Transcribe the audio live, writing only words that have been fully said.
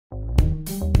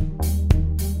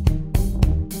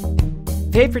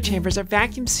Vapor chambers are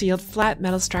vacuum-sealed flat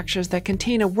metal structures that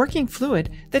contain a working fluid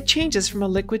that changes from a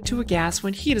liquid to a gas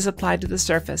when heat is applied to the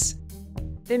surface.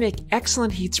 They make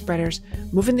excellent heat spreaders,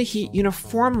 moving the heat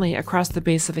uniformly across the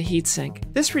base of a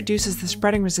heatsink. This reduces the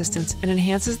spreading resistance and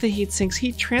enhances the heatsink's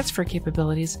heat transfer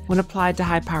capabilities when applied to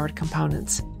high-powered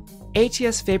components.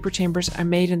 ATS vapor chambers are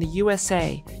made in the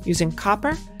USA using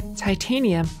copper,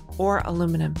 titanium, or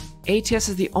aluminum. ATS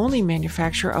is the only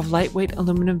manufacturer of lightweight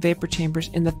aluminum vapor chambers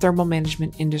in the thermal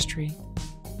management industry.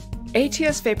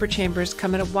 ATS vapor chambers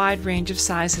come in a wide range of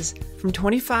sizes, from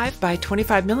 25 by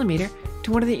 25 mm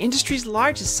to one of the industry's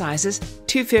largest sizes,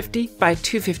 250 by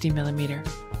 250 mm.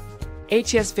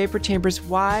 ATS vapor chambers'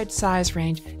 wide size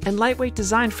range and lightweight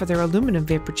design for their aluminum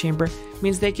vapor chamber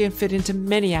means they can fit into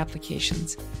many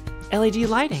applications: LED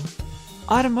lighting,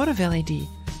 automotive LED,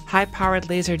 high-powered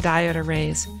laser diode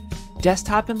arrays,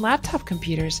 desktop and laptop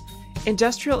computers,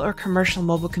 industrial or commercial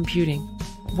mobile computing,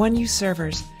 one-use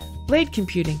servers, blade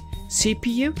computing,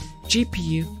 CPU,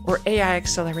 GPU, or AI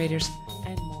accelerators,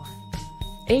 and more.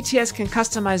 ATS can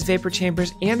customize vapor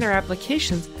chambers and their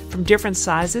applications from different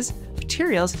sizes,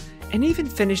 materials, and even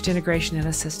finished integration in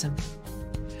a system.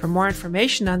 For more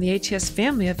information on the ATS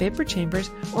family of vapor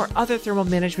chambers or other thermal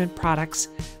management products,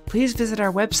 please visit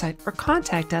our website or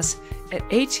contact us at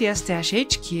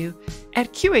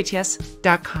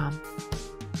ats-hq@qats.com.